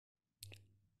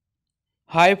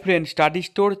Hi friends, study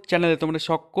store চ্যানেলে তোমাদের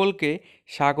সকলকে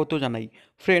স্বাগত জানাই।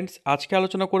 ফ্রেন্ডস, আজকে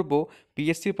আলোচনা করব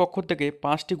পিএসসির পক্ষ থেকে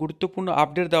 5টি গুরুত্বপূর্ণ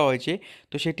আপডেট দেওয়া হয়েছে।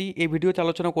 তো সেটি এই ভিডিওতে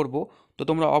আলোচনা করব। তো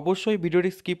তোমরা অবশ্যই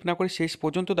ভিডিওটি স্কিপ না করে শেষ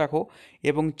পর্যন্ত দেখো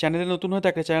এবং চ্যানেলে নতুন হয়ে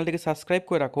থাকলে চ্যানেলটিকে সাবস্ক্রাইব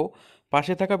করে রাখো,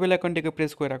 পাশে থাকা বেল আইকনটিকে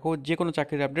প্রেস করে রাখো যে কোনো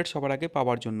চাকরির আপডেট সবার আগে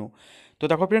পাওয়ার জন্য। তো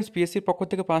দেখো ফ্রেন্ডস, পিএসসির পক্ষ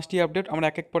থেকে 5টি আপডেট আমরা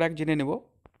এক এক পর এক জেনে নেব।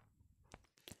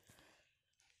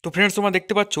 তো ফ্রেন্ডস, তোমরা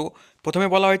দেখতে পাচ্ছ প্রথমে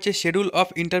বলা হয়েছে schedule of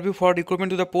interview for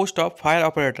recruitment to the post of fire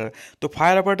operator. তো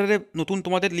ফায়ার অপারেটরের নতুন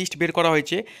তোমাদের লিস্ট বের করা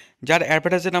হয়েছে, যার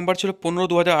অ্যাডভার্টাইজের নাম্বার ছিল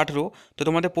 15/2018। তো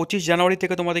তোমাদের 25 জানুয়ারি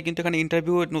থেকে তোমাদের কিন্তু এখানে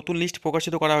ইন্টারভিউয়ের নতুন লিস্ট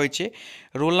প্রকাশিত করা হয়েছে।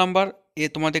 রোল নাম্বার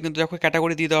তোমাদের কিন্তু দেখো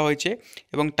ক্যাটাগরি দিয়ে দেওয়া হয়েছে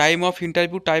এবং time of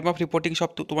interview, time of reporting সব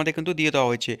তোমাদের কিন্তু দিয়ে দেওয়া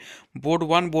হয়েছে। Board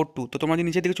 1, board 2। তো তোমাদের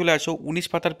নিচের দিকে চলে আসো 19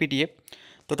 পাতার পিডিএফ।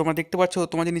 তো তোমরা দেখতে পাচ্ছ,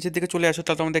 তোমাদের নিচের দিকে চলে আসো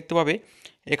তাহলে তোমরা দেখতে পাবে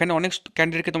এখানে অনেক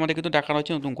ক্যান্ডিডেটকে তোমাদের কিন্তু ডাকানো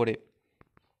হয়েছে নতুন করে।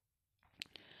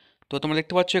 তো তোমরা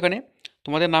দেখতে পাচ্ছ এখানে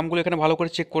তোমাদের নামগুলো এখানে ভালো করে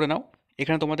চেক করে নাও।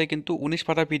 এখানে তোমাদের কিন্তু 19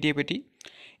 পাতার পিডিএফ এটি।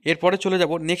 এরপরে চলে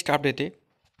যাব নেক্সট আপডেটে।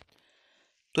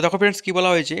 তো দেখো ফ্রেন্ডস, কী বলা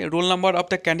হয়েছে, roll number of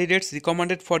the candidates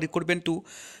recommended for recruitment to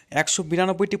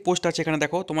 192টি post আছে এখানে।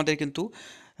 দেখো তোমাদের কিন্তু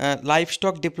লাইফ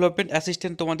স্টক ডেভেলপমেন্ট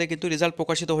অ্যাসিস্ট্যান্ট তোমাদের কিন্তু রেজাল্ট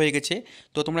প্রকাশিত হয়ে গেছে।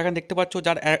 তো তোমরা এখানে দেখতে পাচ্ছ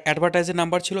যার অ্যাডভার্টাইজের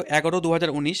নাম্বার ছিল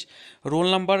 11/2019। রোল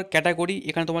নাম্বার, ক্যাটাগরি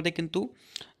এখানে তোমাদের কিন্তু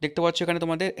দেখতে পাচ্ছ এখানে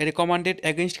তোমাদের রেকমেন্ডেড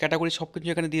এগেনস্ট ক্যাটাগরি সব কিছু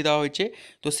এখানে দিয়ে দেওয়া হয়েছে।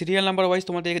 তো সিরিয়াল নাম্বার ওয়াইজ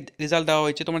তোমাদের রেজাল্ট দেওয়া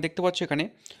হয়েছে। তোমরা দেখতে পাচ্ছ এখানে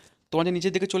তোমাদের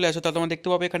নিচের দিকে চলে আসো তাহলে তোমরা দেখতে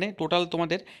পাবে এখানে টোটাল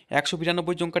তোমাদের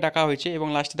 192 জনকে ডাকা হয়েছে এবং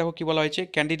লাস্টে দেখো কী বলা হয়েছে,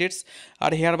 candidates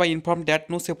are here by inform that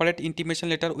no separate intimation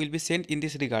letter will be sent in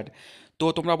this regard. তো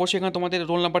তোমরা অবশ্যই এখানে তোমাদের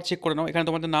রোল নাম্বার চেক করে নাও। এখানে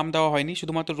তোমাদের নাম দেওয়া হয়নি,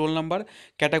 শুধুমাত্র রোল নাম্বার,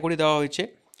 ক্যাটাগরি দেওয়া হয়েছে।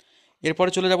 এরপরে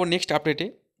চলে যাব নেক্সট আপডেটে।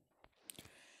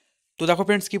 তো দেখো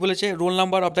ফ্রেন্ডস, কী বলেছে, roll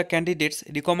number of the candidates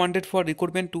recommended for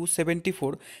recruitment to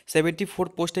 74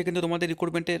 পোস্টে কিন্তু তোমাদের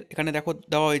রিক্রুটমেন্টের এখানে দেখো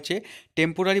দেওয়া হয়েছে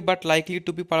temporary but likely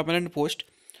to B permanent post.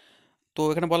 তো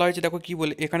এখানে বলা হয়েছে দেখো কী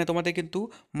বলে, এখানে তোমাদের কিন্তু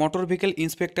মোটর ভেহিকেল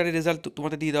ইন্সপেক্টরের রেজাল্ট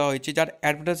তোমাদের দিয়ে দেওয়া হয়েছে, যার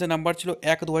অ্যাডভার্টাইজের নাম্বার ছিল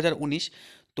 1/2019।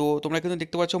 তো তোমরা কিন্তু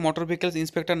দেখতে পাচ্ছ মোটর ভেহিকেলস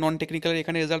ইন্সপেক্টর নন টেকনিক্যালের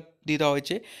এখানে রেজাল্ট দিয়ে দেওয়া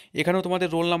হয়েছে। এখানেও তোমাদের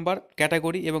রোল নাম্বার,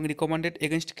 ক্যাটাগরি এবং রিকমেন্ডেড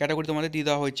এগেনস্ট ক্যাটাগরি তোমাদের দিয়ে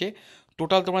দেওয়া হয়েছে।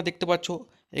 টোটাল তোমরা দেখতে পাচ্ছ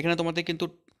এখানে তোমাদের কিন্তু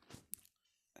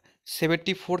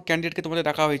 74 ক্যান্ডিডেটকে তোমাদের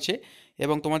রাখা হয়েছে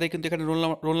এবং তোমাদের কিন্তু এখানে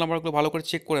রোল নাম্বারগুলো ভালো করে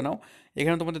চেক করে নাও।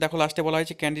 এখানে তোমাদের দেখো লাস্টে বলা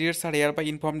হয়েছে candidates are here by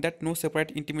inform that no separate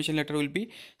intimation letter will be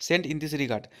sent in this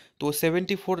regard. তো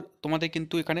 74 তোমাদের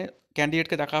কিন্তু এখানে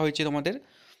ক্যান্ডিডেটকে দেখা হয়েছে তোমাদের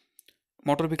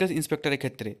মোটর ভেহিকলস ইন্সপেক্টরের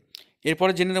ক্ষেত্রে।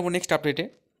 এরপরে জেনে নেব নেক্সট আপডেটে।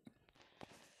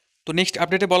 তো নেক্সট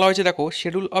আপডেটে বলা হয়েছে দেখো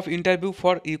schedule of interview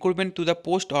for recruitment to the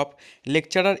post of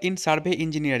lecturer in survey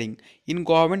engineering in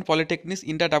government polytechnics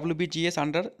in the WBGS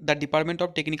under the department of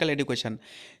technical education.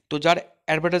 তো যার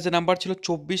অ্যাডভার্টাইজের নাম্বার ছিল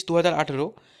 24/2018।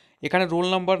 এখানে রোল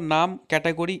নাম্বার, নাম,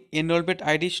 category, enrolment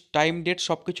ID, time, date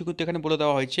সব কিছু কিন্তু এখানে বলে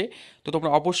দেওয়া হয়েছে। তো তোমরা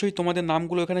অবশ্যই তোমাদের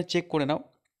নামগুলো এখানে চেক করে নাও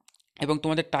এবং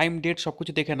তোমাদের টাইম, ডেট সব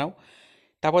কিছু দেখে নাও।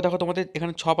 তারপর দেখো তোমাদের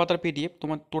এখানে 6 পাতার পিডিএফ,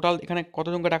 তোমার টোটাল এখানে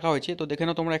কতজনকে ডাকা হয়েছে তো দেখে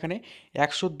নাও তোমরা। এখানে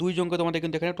 102 জনকে তোমাদের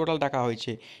কিন্তু এখানে টোটাল ডাকা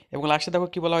হয়েছে এবং লাস্টে দেখো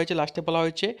কী বলা হয়েছে, লাস্টে বলা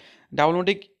হয়েছে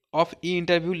downloading of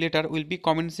interview letter will be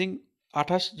commencing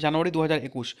 28 জানুয়ারি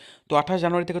 2021। তো 28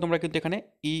 জানুয়ারি থেকে তোমরা কিন্তু এখানে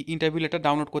ইন্টারভিউ লেটার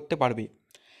ডাউনলোড করতে পারবে।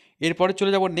 এরপরে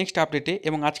চলে যাব নেক্সট আপডেটে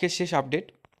এবং আজকের শেষ আপডেট।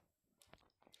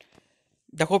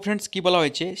 দেখো ফ্রেন্ডস, কী বলা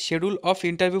হয়েছে, schedule of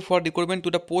interview for recruitment to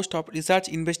the post of research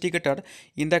investigator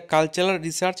in the cultural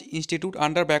research institute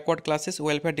under backward classes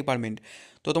welfare department.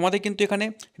 তো তোমাদের কিন্তু এখানে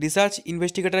রিসার্চ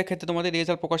ইনভেস্টিগেটরের ক্ষেত্রে তোমাদের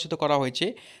রেজাল্ট প্রকাশিত করা হয়েছে,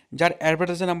 যার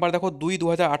অ্যাডভার্টাইজের নাম্বার দেখো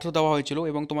 2/2018 দেওয়া হয়েছিল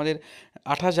এবং তোমাদের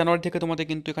 28 জানুয়ারি থেকে তোমাদের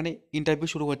কিন্তু এখানে ইন্টারভিউ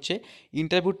শুরু হচ্ছে।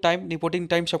 ইন্টারভিউ টাইম, রিপোর্টিং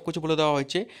টাইম সব কিছু বলে দেওয়া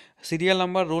হয়েছে। Serial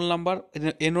number, roll number,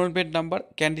 enrolment number,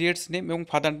 candidates name এবং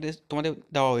ফাদার নেম তোমাদের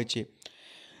দেওয়া হয়েছে।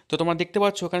 তো তোমরা দেখতে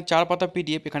পাচ্ছ এখানে 4 পাতা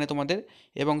পিডিএফ এখানে তোমাদের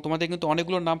এবং তোমাদের কিন্তু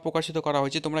অনেকগুলো নাম প্রকাশিত করা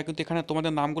হয়েছে। তোমরা কিন্তু এখানে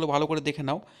তোমাদের নামগুলো ভালো করে দেখে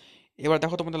নাও। এবার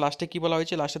দেখো তোমাদের লাস্টে কী বলা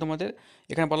হয়েছে, লাস্টে তোমাদের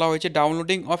এখানে বলা হয়েছে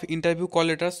downloading of interview call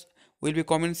letters will be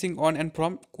commencing on and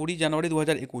from 20 জানুয়ারি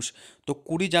 2021। তো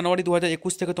 20 জানুয়ারি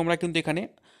 2021 থেকে তোমরা কিন্তু এখানে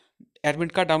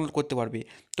অ্যাডমিট কার্ড ডাউনলোড করতে পারবে।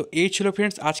 তো এই ছিল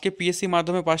ফ্রেন্ডস আজকে পিএসসি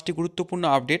মাধ্যমে 5টি গুরুত্বপূর্ণ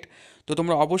আপডেট। তো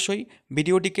তোমরা অবশ্যই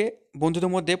ভিডিওটিকে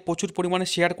বন্ধুদের মধ্যে প্রচুর পরিমাণে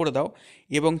শেয়ার করে দাও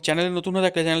এবং চ্যানেলে নতুন হয়ে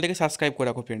থাকলে চ্যানেলটিকে সাবস্ক্রাইব করে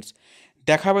রাখো ফ্রেন্ডস।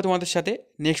 দেখা হবে তোমাদের সাথে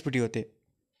নেক্সট ভিডিওতে।